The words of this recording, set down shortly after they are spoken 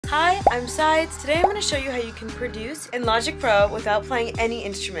Hi, I'm Sides. Today I'm going to show you how you can produce in Logic Pro without playing any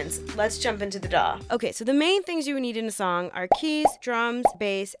instruments. Let's jump into the DAW. Okay, so the main things you would need in a song are keys, drums,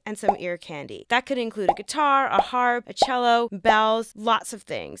 bass, and some ear candy. That could include a guitar, a harp, a cello, bells, lots of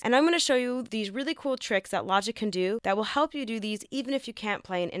things. And I'm going to show you these really cool tricks that Logic can do that will help you do these even if you can't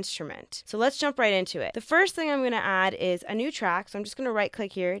play an instrument. So let's jump right into it. The first thing I'm going to add is a new track. So I'm just going to right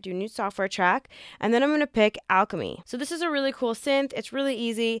click here, do new software track, and then I'm going to pick Alchemy. So this is a really cool synth. It's really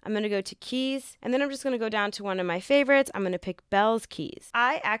easy. I'm going to go to keys, and then I'm just going to go down to one of my favorites. I'm going to pick Bell's keys.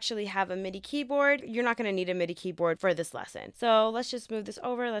 I actually have a MIDI keyboard. You're not going to need a MIDI keyboard for this lesson. So let's just move this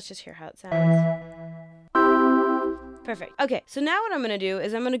over. Let's just hear how it sounds. Perfect. Okay, so now what I'm going to do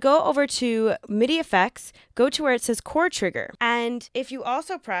is I'm going to go over to MIDI effects, go to where it says chord trigger. And if you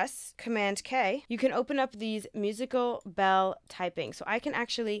also press Command K, you can open up these musical bell typing. So I can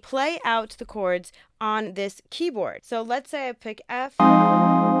actually play out the chords on this keyboard. So let's say I pick F.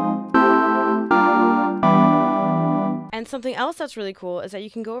 And something else that's really cool is that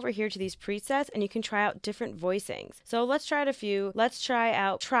you can go over here to these presets and you can try out different voicings. So let's try out a few. Let's try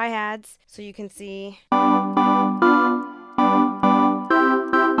out triads so you can see.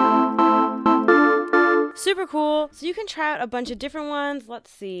 Super cool. So you can try out a bunch of different ones. Let's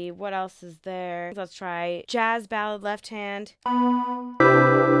see what else is there. Let's try jazz ballad left hand.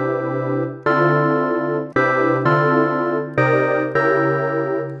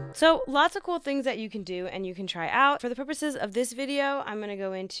 So lots of cool things that you can do and you can try out. For the purposes of this video, I'm going to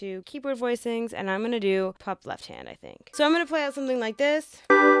go into keyboard voicings and I'm going to do pop left hand, I think. So I'm going to play out something like this.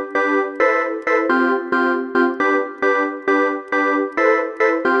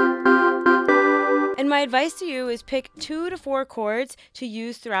 And my advice to you is pick 2 to 4 chords to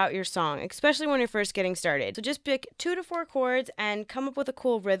use throughout your song, especially when you're first getting started. So just pick 2 to 4 chords and come up with a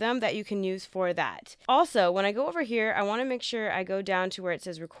cool rhythm that you can use for that. Also, when I go over here, I want to make sure I go down to where it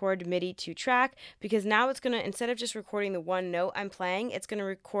says record MIDI to track, because now it's going to, instead of just recording the one note I'm playing, it's going to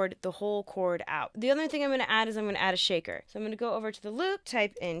record the whole chord out. The other thing I'm going to add is I'm going to add a shaker. So I'm going to go over to the loop,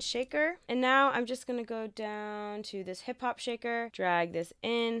 type in shaker, and now I'm just going to go down to this hip hop shaker, drag this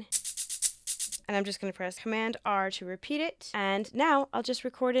in. And I'm just going to press Command R to repeat it. And now I'll just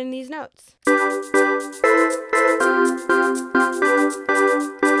record in these notes.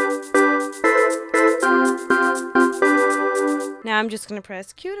 Now I'm just going to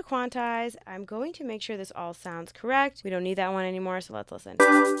press Q to quantize. I'm going to make sure this all sounds correct. We don't need that one anymore, so let's listen.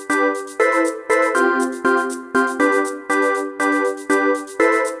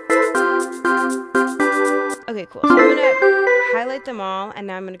 Okay, cool. So I'm going to highlight them all, and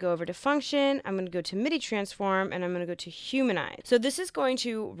now I'm going to go over to function, I'm going to go to MIDI transform, and I'm going to go to humanize. So this is going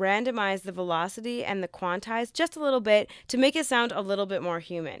to randomize the velocity and the quantize just a little bit to make it sound a little bit more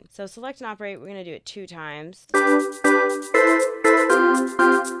human. So select and operate, we're going to do it 2 times.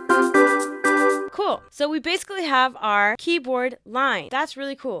 Cool. So we basically have our keyboard line. That's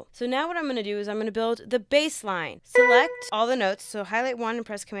really cool. So now what I'm going to do is I'm going to build the bass line. Select all the notes. So highlight one and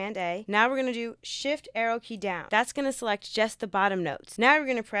press Command A. Now we're going to do Shift arrow key down. That's going to select just the bottom notes. Now we're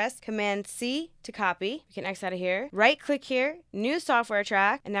going to press Command C to copy. We can X out of here. Right click here, new software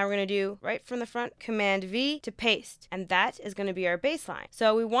track. And now we're going to do right from the front Command V to paste. And that is going to be our bass line.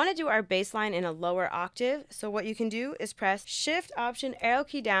 So we want to do our bass line in a lower octave. So what you can do is press Shift Option arrow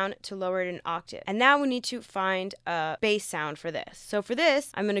key down to lower it an octave. And now we need to find a bass sound for this. So for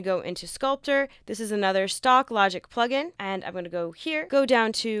this, I'm going to go into Sculptor. This is another stock Logic plugin. And I'm going to go here, go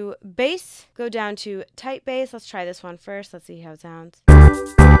down to bass, go down to type bass. Let's try this one first. Let's see how it sounds.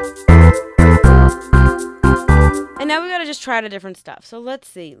 And now we got to just try out different stuff. So let's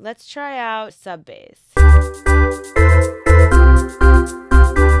see. Let's try out sub bass.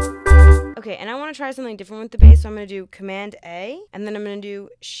 Okay, and I want to try something different with the bass, so I'm going to do Command A, and then I'm going to do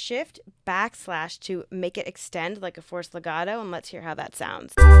Shift / to make it extend like a forced legato, and let's hear how that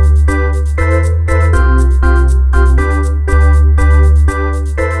sounds.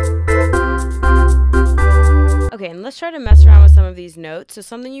 Okay, and let's try to mess around with some of these notes. So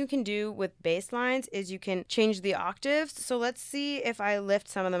something you can do with bass lines is you can change the octaves. So let's see if I lift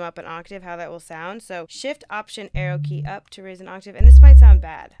some of them up an octave, how that will sound. So Shift Option arrow key up to raise an octave. And this might sound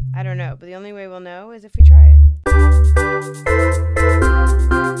bad. I don't know, but the only way we'll know is if we try it.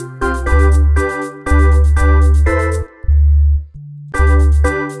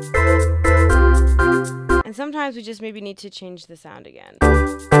 And sometimes we just maybe need to change the sound again.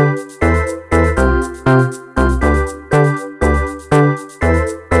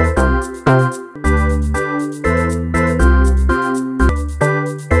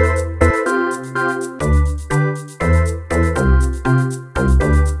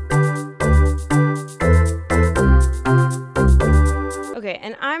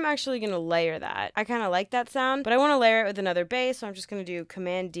 I'm actually going to layer that. I kind of like that sound, but I want to layer it with another bass, so I'm just going to do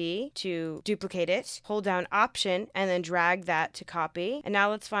Command D to duplicate it, hold down Option, and then drag that to copy. And now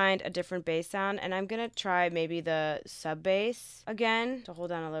let's find a different bass sound, and I'm going to try maybe the sub bass again to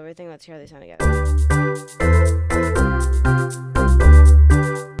hold down all everything. Let's hear how they sound together.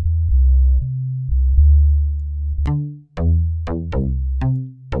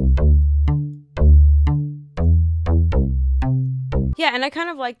 Yeah, and I kind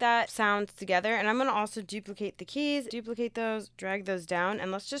of like that sound together, and I'm going to also duplicate the keys, duplicate those, drag those down,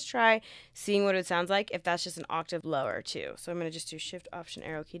 and let's just try seeing what it sounds like if that's just an octave lower too. So I'm going to just do Shift, Option,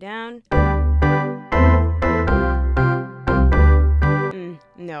 Arrow key down.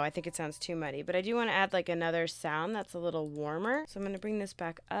 No, I think it sounds too muddy, but I do want to add like another sound that's a little warmer. So I'm going to bring this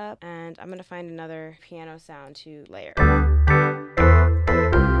back up, and I'm going to find another piano sound to layer.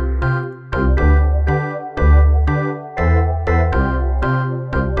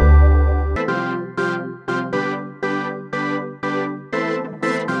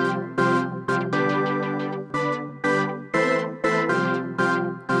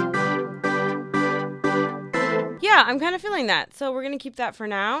 Yeah, I'm kind of feeling that. So we're going to keep that for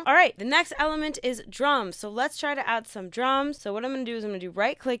now. All right, the next element is drums. So let's try to add some drums. So what I'm going to do is I'm going to do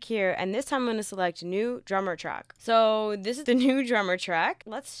right click here, and this time I'm going to select new drummer track. So this is the new drummer track.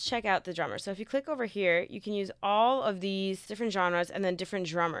 Let's check out the drummer. So if you click over here, you can use all of these different genres and then different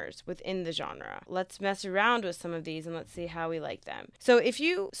drummers within the genre. Let's mess around with some of these and let's see how we like them. So if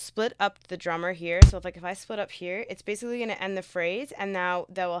you split up the drummer here, so if I split up here, it's basically going to end the phrase, and now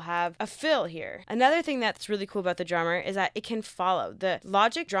that will have a fill here. Another thing that's really cool about the drummer is that it can follow. The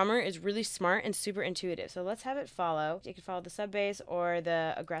Logic drummer is really smart and super intuitive. So let's have it follow. It can follow the sub bass or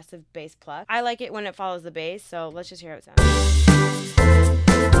the aggressive bass pluck. I like it when it follows the bass, so let's just hear how it sounds.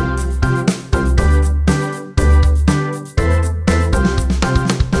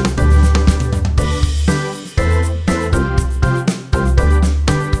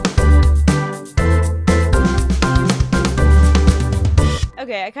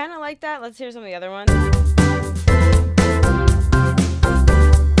 Okay, I kind of like that. Let's hear some of the other ones.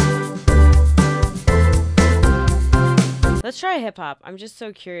 Let's try hip hop. I'm just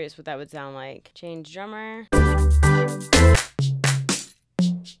so curious what that would sound like. Change drummer.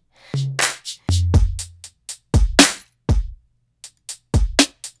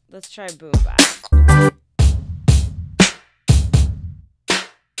 Let's try boom bap.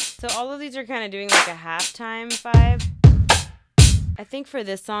 So all of these are kind of doing like a halftime vibe. I think for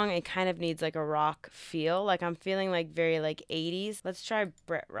this song, it kind of needs like a rock feel. Like I'm feeling like very like 80s. Let's try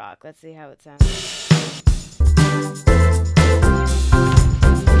Brit rock. Let's see how it sounds.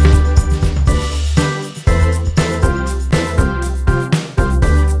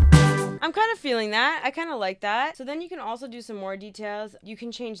 I'm kind of feeling that. I kind of like that. So then you can also do some more details. You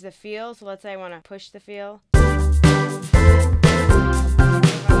can change the feel. So let's say I want to push the feel.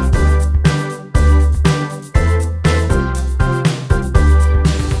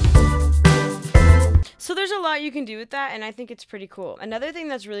 So there's a lot you can do with that, and I think it's pretty cool. Another thing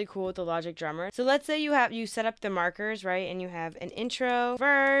that's really cool with the Logic drummer, so let's say you set up the markers, right, and you have an intro,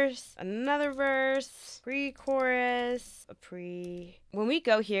 verse, another verse, pre-chorus, a pre... When we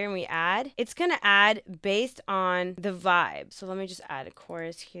go here and we add, it's going to add based on the vibe. So let me just add a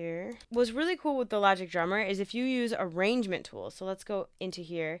chorus here. What's really cool with the Logic drummer is if you use arrangement tools. So let's go into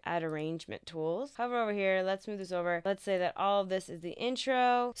here, add arrangement tools. Hover over here, let's move this over. Let's say that all of this is the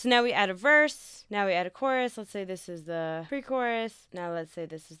intro. So now we add a verse. Now we add a chorus. Let's say this is the pre-chorus. Now let's say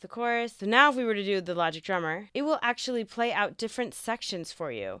this is the chorus. So now if we were to do the Logic drummer, it will actually play out different sections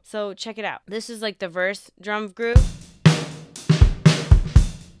for you. So check it out. This is like the verse drum groove.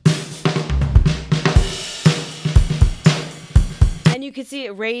 And you can see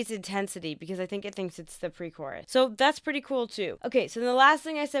it raise intensity because I think it thinks it's the pre-chorus. So that's pretty cool too. Okay, so the last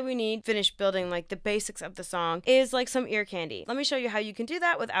thing I said we need, finish building like the basics of the song, is like some ear candy. Let me show you how you can do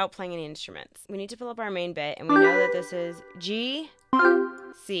that without playing any instruments. We need to pull up our main bit, and we know that this is G,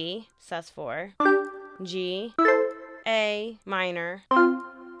 C, sus4, G, A minor,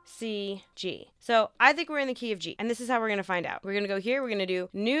 C, G. So I think we're in the key of G, and this is how we're going to find out. We're going to go here, we're going to do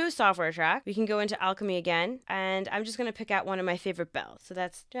new software track. We can go into Alchemy again, and I'm just going to pick out one of my favorite bells. So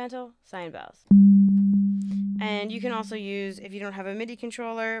that's gentle sine bells. And you can also use, if you don't have a MIDI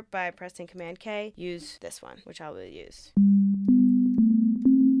controller, by pressing Command K, use this one, which I will use.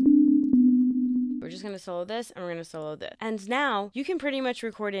 We're just going to solo this, and we're going to solo this. And now you can pretty much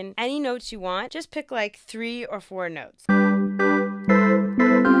record in any notes you want. Just pick like 3 or 4 notes.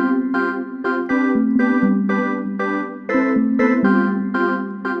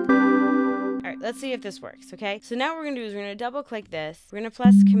 let's see if this works, okay? So now what we're gonna do is we're gonna double click this, we're gonna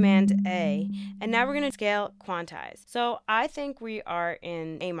press Command A, and now we're gonna scale quantize. So I think we are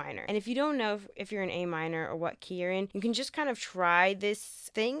in A minor. And if you don't know if you're in A minor or what key you're in, you can just kind of try this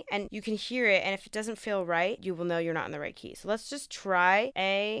thing and you can hear it, and if it doesn't feel right, you will know you're not in the right key. So let's just try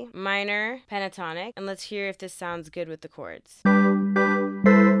A minor pentatonic, and let's hear if this sounds good with the chords.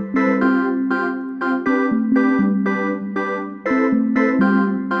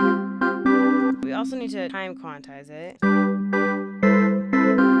 We also need to time quantize it.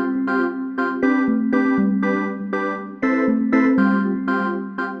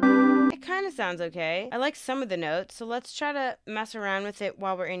 It kind of sounds okay. I like some of the notes, so let's try to mess around with it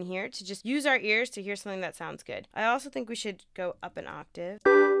while we're in here to just use our ears to hear something that sounds good. I also think we should go up an octave.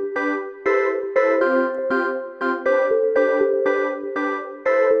 I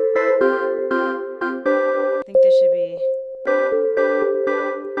think this should be...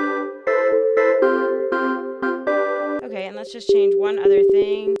 Okay, and let's just change one other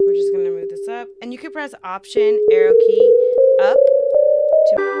thing. We're just gonna move this up. And you could press Option, arrow key, up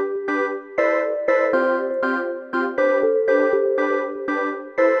to...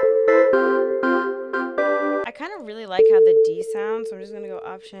 I kind of really like how the D sounds, so I'm just gonna go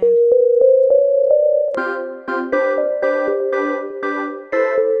Option.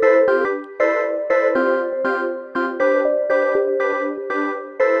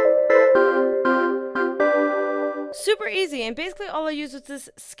 Super easy, and basically all I used was this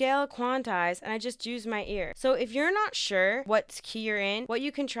scale quantize, and I just used my ear. So if you're not sure what key you're in, what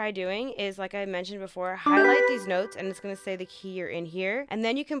you can try doing is, like I mentioned before, highlight these notes, and it's going to say the key you're in here. And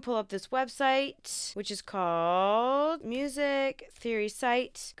then you can pull up this website, which is called Music Theory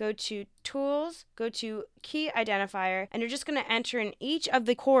Site. Go to Tools, go to Key Identifier, and you're just going to enter in each of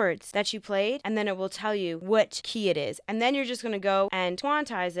the chords that you played, and then it will tell you what key it is. And then you're just going to go and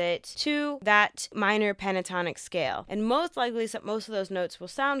quantize it to that minor pentatonic scale. And most likely, most of those notes will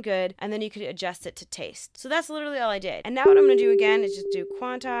sound good, and then you could adjust it to taste. So that's literally all I did. And now what I'm going to do again is just do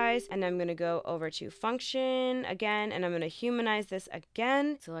quantize, and I'm going to go over to function again, and I'm going to humanize this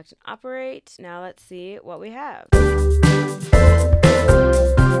again. Select and operate. Now let's see what we have.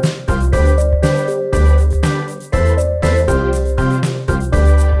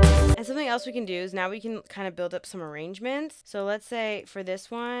 And something else we can do is now we can kind of build up some arrangements. So let's say for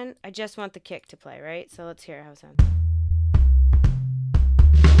this one, I just want the kick to play, right? So let's hear how it sounds.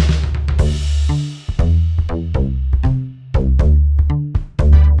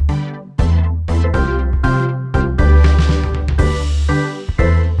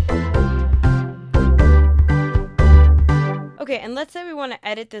 Okay, and let's say we want to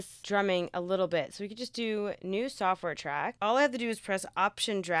edit this drumming a little bit. So we could just do new software track. All I have to do is press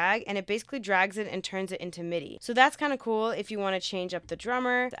Option drag, and it basically drags it and turns it into MIDI. So that's kind of cool if you want to change up the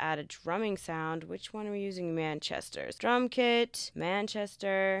drummer, to add a drumming sound. Which one are we using? Manchester's drum kit,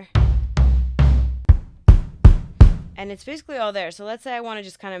 Manchester. And it's basically all there. So let's say I want to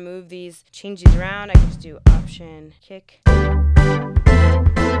just kind of move these, change these around. I can just do Option kick.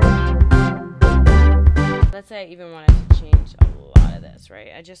 Let's say I even wanted to change a lot of this,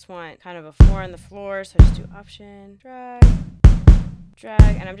 right? I just want kind of a 4 on the floor, so I just do Option, drag,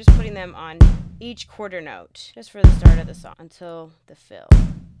 drag, and I'm just putting them on each quarter note, just for the start of the song, until the fill.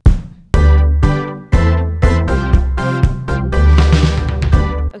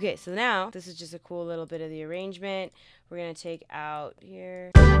 Okay, so now, this is just a cool little bit of the arrangement. We're gonna take out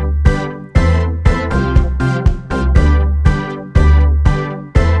here.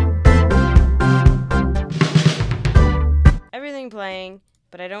 Everything playing,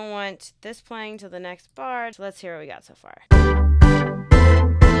 but I don't want this playing till the next bar. So let's hear what we got so far.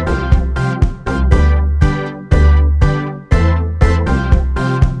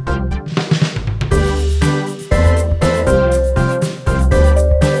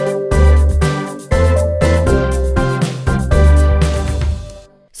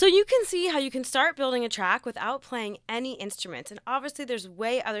 So you can see how you can start building a track without playing any instruments. And obviously there's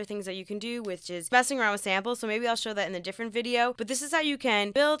way other things that you can do, which is messing around with samples. So maybe I'll show that in a different video. But this is how you can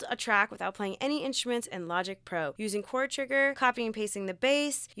build a track without playing any instruments in Logic Pro, using chord trigger, copying and pasting the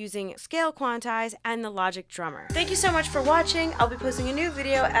bass, using scale quantize, and the Logic drummer. Thank you so much for watching. I'll be posting a new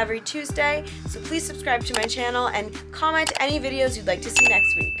video every Tuesday. So please subscribe to my channel and comment any videos you'd like to see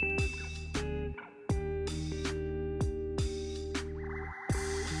next week.